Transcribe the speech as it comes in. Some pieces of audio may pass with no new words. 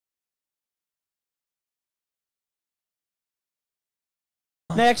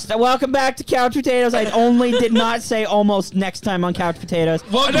Next, welcome back to Couch Potatoes. I only did not say almost next time on Couch Potatoes.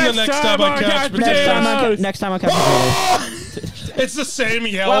 Welcome to next time on Couch Potatoes. Next time on Couch Potatoes. It's the same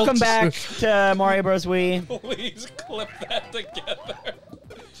yell. Welcome back to Mario Bros. Wii. Please clip that together.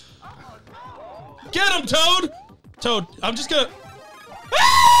 Get him, Toad! Toad, I'm just gonna...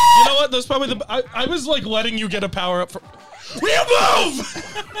 You know what? That's probably the... I was like letting you get a power up for... Will you move?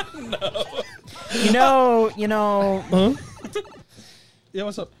 No. You know... Huh? Yeah,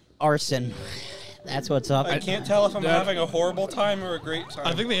 what's up? Arson. That's what's up. I can't tell if I'm having a horrible time or a great time.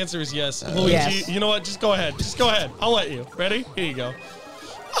 I think the answer is yes. Luigi, yes. You know what? Just go ahead. Just go ahead. I'll let you. Ready? Here you go.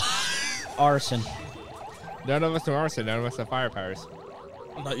 Arson. None of us are arson. None of us have fire powers.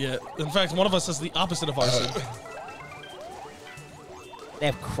 Not yet. In fact, one of us is the opposite of arson. They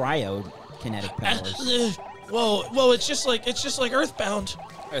have cryo-kinetic powers. Whoa, it's just like Earthbound.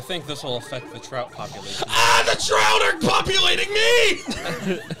 I think this will affect the trout population. Ah, the trout are populating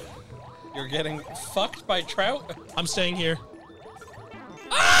me! You're getting fucked by trout? I'm staying here.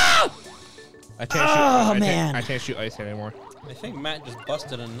 I can't shoot. Man. I can't shoot ice anymore. I think Matt just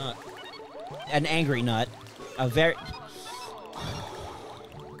busted a nut. An angry nut. A very...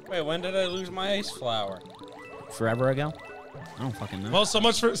 Wait, when did I lose my ice flower? Forever ago? I don't fucking know. Well, so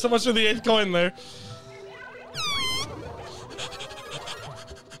much for the 8th coin there.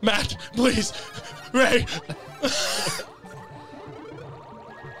 Matt, please. Ray.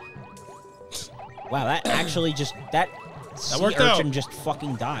 Wow, that actually just... That sea worked urchin out. just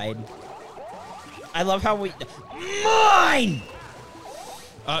fucking died. I love how we... Mine!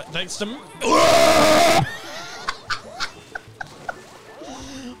 Thanks to...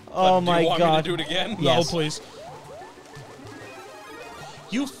 Oh my Do you want god. me to do it again? No, Yes. please.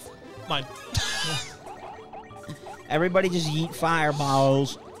 Mine. Everybody just yeet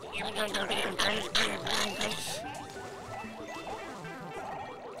fireballs.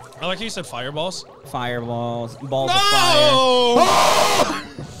 I like how you said fireballs. Fireballs. Balls No! of fire.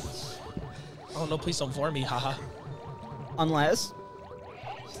 Oh no, please don't for me, haha. Unless...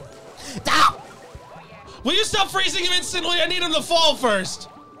 Ah! Will you stop freezing him instantly? I need him to fall first.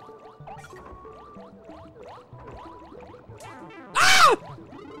 Ah!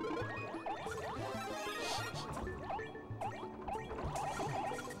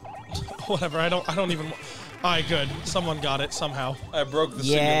 Whatever, I don't even... Alright, good. Someone got it somehow. I broke the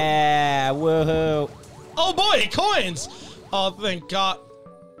Yeah, woohoo. Oh boy, coins! Oh, thank God.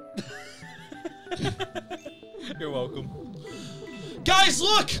 simulator. You're welcome. Guys,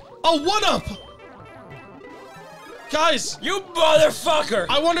 look! A 1-up! Guys, You motherfucker!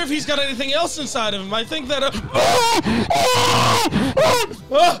 I wonder if he's got anything else inside of him. I think that...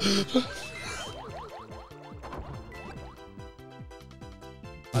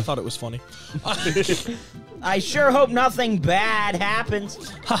 I thought it was funny. I sure hope nothing bad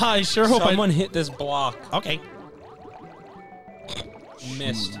happens. I sure hope Someone hit this block. Okay.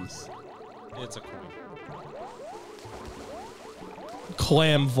 Missed. It's a coin.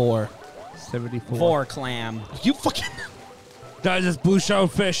 Clamvor. 74. Vor clam. You fucking... Guys, this blue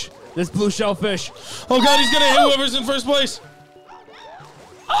shellfish. This blue shellfish. Oh god, he's gonna hit whoever's in first place.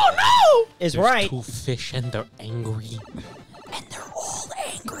 Oh no! Is right. Two fish and they're angry. And they're all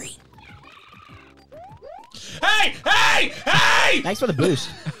angry. Hey! Hey! Hey! Thanks for the boost.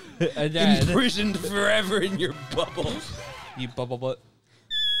 Imprisoned forever in your bubble. You bubble butt.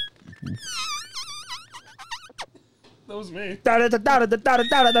 That was me.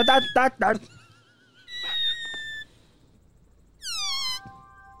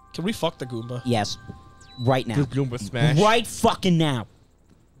 Can we fuck the Goomba? Yes. Right The now. Goomba smash. Right fucking now.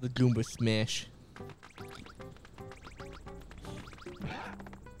 The Goomba smash.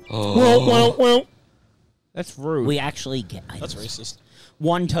 Well. That's rude. We actually get That's items. racist.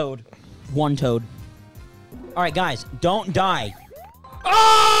 One toad. One toad. All right, guys, don't die.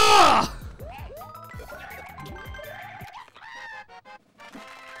 Ah!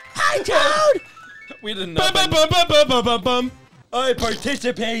 Hi, Toad! We did Bum, bum, nothing. bum, bum, bum, bum, bum. I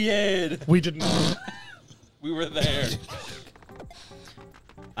participated. We did not. We were there.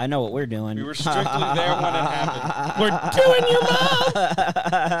 I know what we're doing. We were strictly there when it happened. We're doing your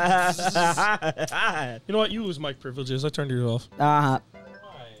mom. You know what? You lose mic privileges. I turned yours off.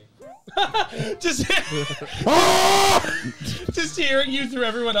 Just, just hearing you through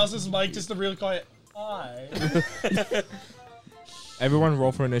everyone else's mic, just a real quiet. Hi. Everyone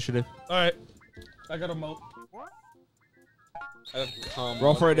roll for initiative. All right. I got a moat.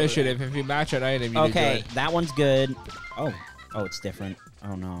 Roll for initiative. If you match an item, you do Okay, good. that one's good. Oh, it's different.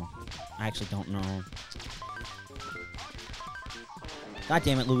 Oh no, I actually don't know. God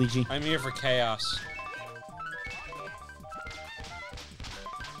damn it, Luigi. I'm here for chaos.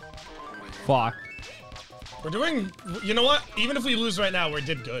 fuck. We're doing. You know what? Even if we lose right now, we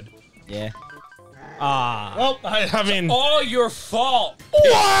did good. Yeah. Ah. Well, I mean. All your fault.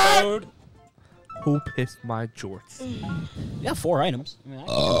 What? Who pissed my jorts? Yeah, 4 items. I mean, I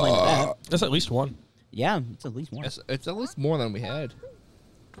can't complain with that. That's at least one. Yeah, it's at least one. It's at least more than we had.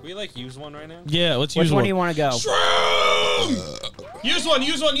 Can we like use one right now? Yeah, let's Which use one one. do you want to go? Shroom! Use one.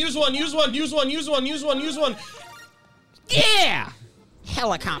 Use one. Use one. Use one. Use one. Use one. Use one. Use one. Yeah!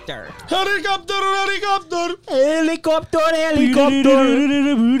 Helicopter. Helicopter. Helicopter. Helicopter, helicopter.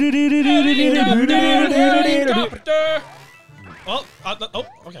 Helicopter. Oh, oh,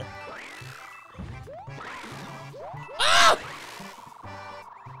 okay.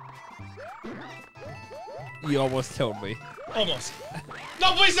 You almost killed me. Almost.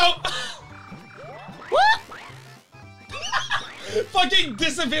 No, please don't. Fucking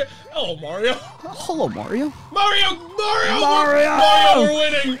disappear. Oh, Mario. Hello, Mario. Mario. Mario. Mario! Mario, we're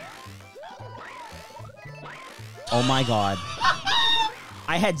winning. Oh my god.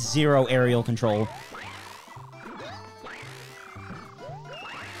 I had 0 aerial control.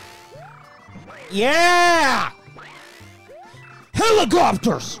 Yeah!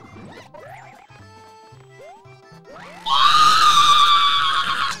 Helicopters!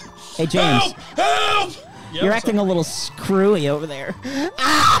 Hey, James. Help! Help! Yeah, You're what's acting a little screwy over there.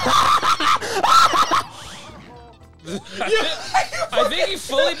 I think he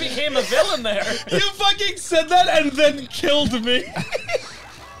fully became a villain there. You fucking said that and then killed me.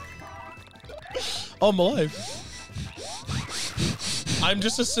 I'm alive. I'm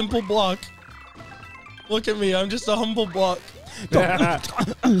just a simple block. Look at me. I'm just a humble block.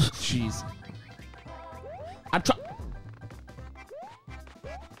 Jeez. I'm trying.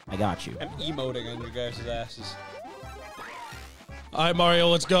 I got you. I'm emoting on you guys' asses. All right, Mario,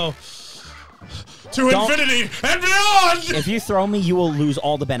 let's go. To Don't- infinity and beyond. If you throw me, you will lose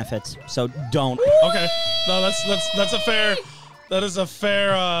all the benefits. So don't. Okay. No, that's a fair. That is a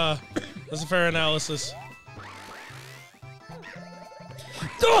fair. That's a fair analysis.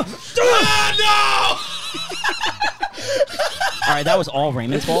 All right, that was all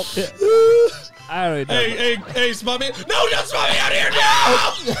Raymond's fault. I don't know. Hey, spot me. No, don't spot me out here. No.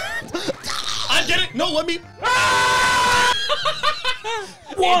 I'm getting. No, let me.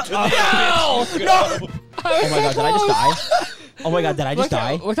 What? No! Oh my god, did I just die? Oh my god, did I just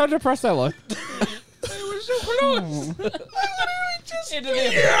die? Look how depressed I look.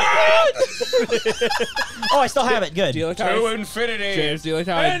 Oh, I still have it. Do you Good. like how To I, infinity. James, do you like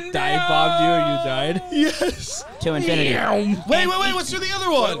how I And dive bombed you and you died? Yes. To infinity. Wait. Let's do the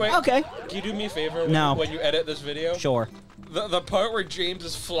other one. Wait. Okay. Can you do me a favor No. when you edit this video? Sure. The part where James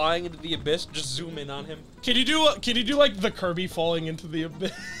is flying into the abyss, just zoom in on him. Can you do like the Kirby falling into the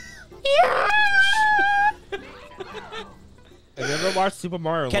abyss? Have you ever watched Super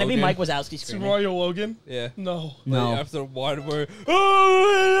Mario Can it Logan? be Mike Wazowski Super screaming? Mario Logan? Yeah. No. No. Episode 1 where...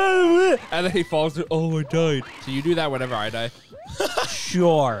 And then he falls through... Oh, I died. So you do that whenever I die.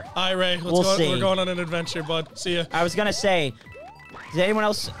 Sure. All right, Ray. We'll see. We're going on an adventure, bud. See ya. I was gonna say, does anyone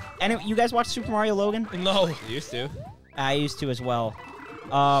else? You guys watch Super Mario Logan? No. I used to. I used to as well.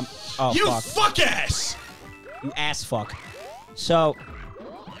 Oh You fuck. fuck ass. You ass fuck. So,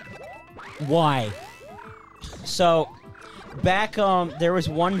 why? So, back there was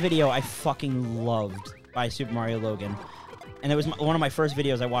one video I fucking loved by Super Mario Logan, and it was one of my first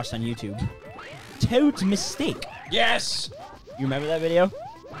videos I watched on YouTube. Toad's Mistake. Yes! You remember that video?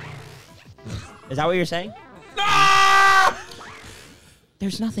 Is that what you're saying? Ah!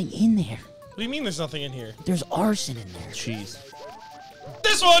 There's nothing in there. What do you mean there's nothing in here? There's arson in there. Jeez.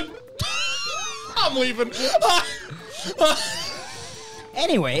 This one. I'm leaving.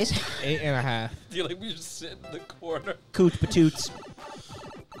 Anyways, 8.5. Do you like me just sit in the corner? cooch patoots.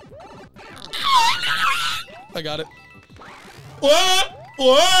 I got it.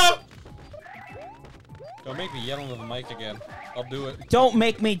 Whoa! Don't make me yell into the mic again. I'll do it. Don't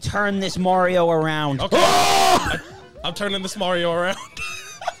make me turn this Mario around. Okay. I'm turning this Mario around.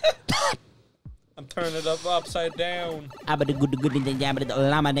 I'm turning it upside down.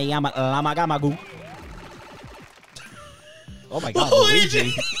 Oh my god,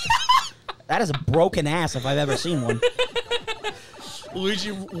 Luigi. That is a broken ass if I've ever seen one.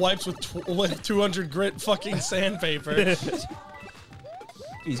 Luigi wipes with 200 grit fucking sandpaper.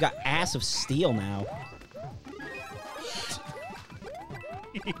 He's got ass of steel now.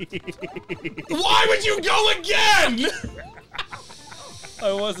 Why would you go again?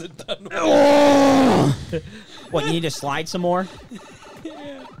 I wasn't done with it. What, you need to slide some more?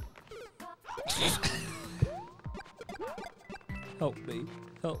 Yeah. Help me.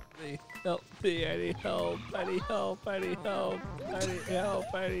 help me, help me, I need help, I need help, I need help, I need help,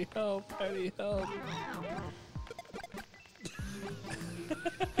 I need help, I need help.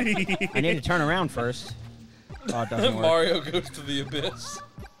 I need to turn around first. Oh, it doesn't work. Mario goes to the abyss.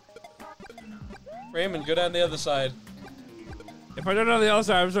 Raymond, go down the other side. If I don't know the other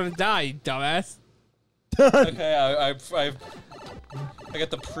side, I'm just gonna die, you dumbass. Okay, I got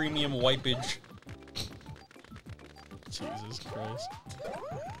the premium wipeage. Jesus Christ.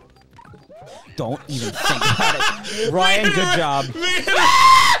 Don't even think about it. Ryan, good job.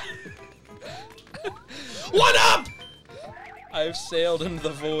 What up? I've sailed into the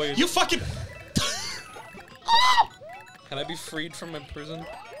void. You fucking. Can I be freed from my prison?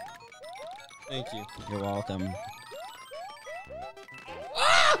 Thank you. You're welcome.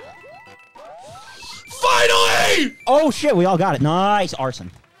 Finally! Oh shit, we all got it. Nice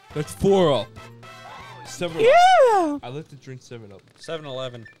arson. That's 4-0. 7-up. Yeah. I like to drink 7-up.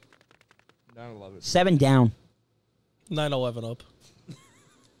 7-Eleven. 9-11. 7 down. 9/11 up.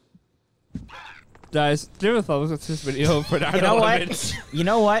 Guys, give a thumbs up to this video for 9/11. You know what? You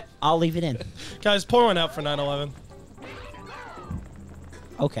know what? I'll leave it in. Guys, pour one out for 9/11.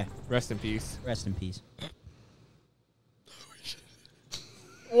 Okay. Rest in peace. Rest in peace.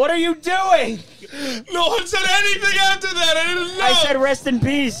 What are you doing? No one said anything after that. I didn't know. I said rest in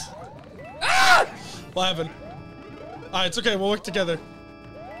peace. What happened? Alright, it's okay. We'll work together.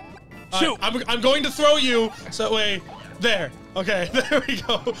 Shoot. I'm going to throw you. So that way, there. Okay, there we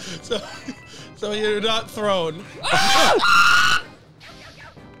go. So you're not thrown.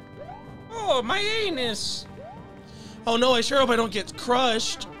 Oh, my anus! Oh no! I sure hope I don't get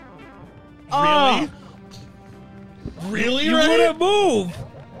crushed. Oh. Really? Really, You Ray? wouldn't move!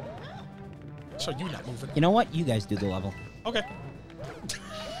 So you not moving? You know what? You guys do the level. Okay. Did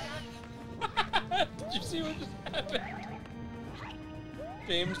you see what just happened?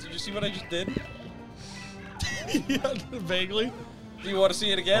 James, did you see what I just did? Yeah, vaguely. Do you want to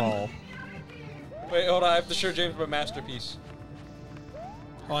see it again? Oh. Wait, hold on. I have to show James my masterpiece.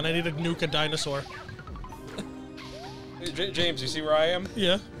 Oh, and I need to nuke a dinosaur. Hey, James, you see where I am?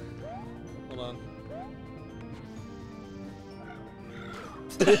 Yeah. Hold on.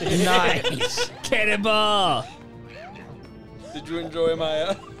 Nice. Cannonball! Did you enjoy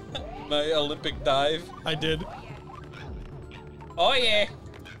my my Olympic dive? I did. Oh yeah.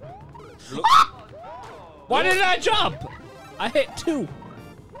 Why did I jump? I hit 2.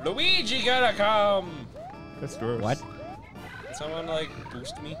 Luigi gotta come. That's gross. What? Can someone like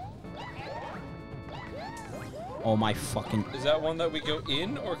boost me? Oh my fucking. Is that one that we go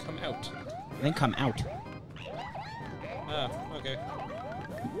in or come out? Then come out. Ah, okay.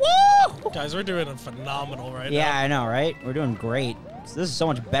 Woo! Guys, we're doing phenomenal right Yeah, now. I know, right? We're doing great. This is so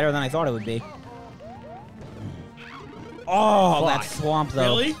much better than I thought it would be. Oh, that swamp though.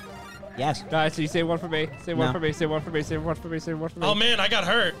 Really? Yes. Guys, so you say one for me. Say one No. for me. Say one for me. Say one for me. Say one for me. Oh man, I got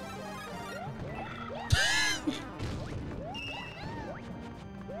hurt.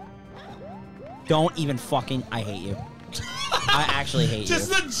 Don't even fucking. I hate you. I actually hate you.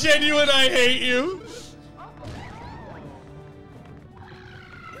 Just a genuine I hate you.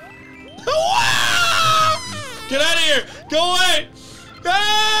 Get out of here! Go away!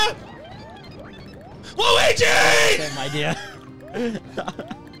 Ah! Luigi! Same idea.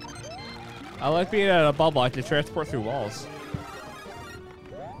 I like being at a bubble. I can transport through walls.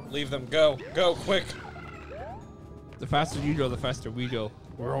 Leave them. Go. Go quick. The faster you go, the faster we go.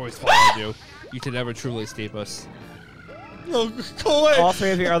 We're always following you. You can never truly escape us. No, go away! All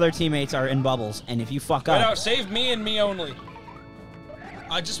 3 of your other teammates are in bubbles, and if you fuck Wait, up, no, save me and me only.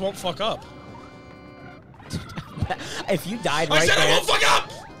 I just won't fuck up. if you died I right said I there. won't fuck up!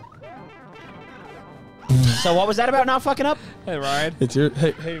 So what was that about not fucking up? Hey, Ryan. It's your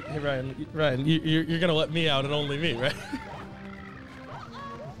hey Ryan. Ryan, you're gonna let me out and only me, right?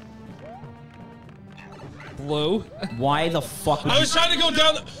 Blue. Why the fuck would I you? was trying to go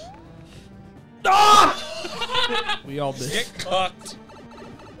down. We all missed. Get cooked.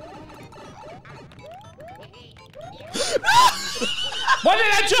 Why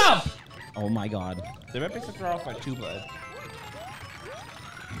did I jump? Oh my god. They might be throw off my 2 bud.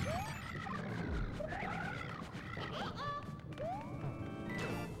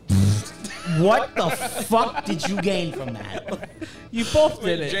 What the fuck did you gain from that? You both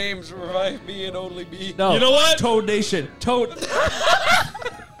did Wait, it. James, revive me and only me. No. You know what? Toad Nation. Toad.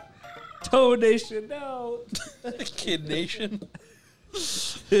 Toad Nation. No. Kid Nation.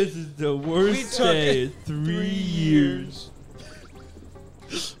 This is the We worst took day it in 3 years.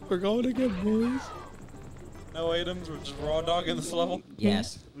 We're going again, boys. No items. We're just raw dogging this level.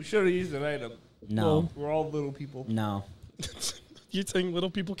 Yes. We should have used an item. No. We're all little people. No. You think little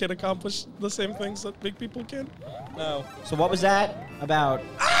people can accomplish the same things that big people can? No. So what was that about?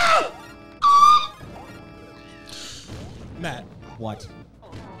 Matt, What?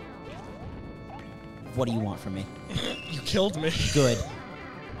 What do you want from me? you killed me. Good.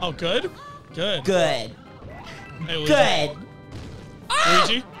 Oh, good? Good. Good. Hey, Luigi. Good.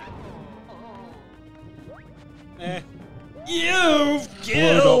 Luigi? You've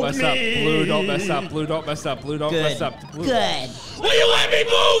Blue, don't mess killed up. me. Blue, don't mess up. Blue, don't mess up. Blue, don't Good. mess up. Blue, Good. Will you let me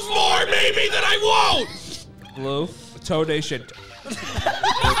move more? Maybe that I won't. Blue, Toad Nation.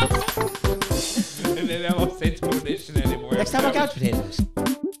 And then I won't say Toad Nation anymore. Next time on Couch Potatoes.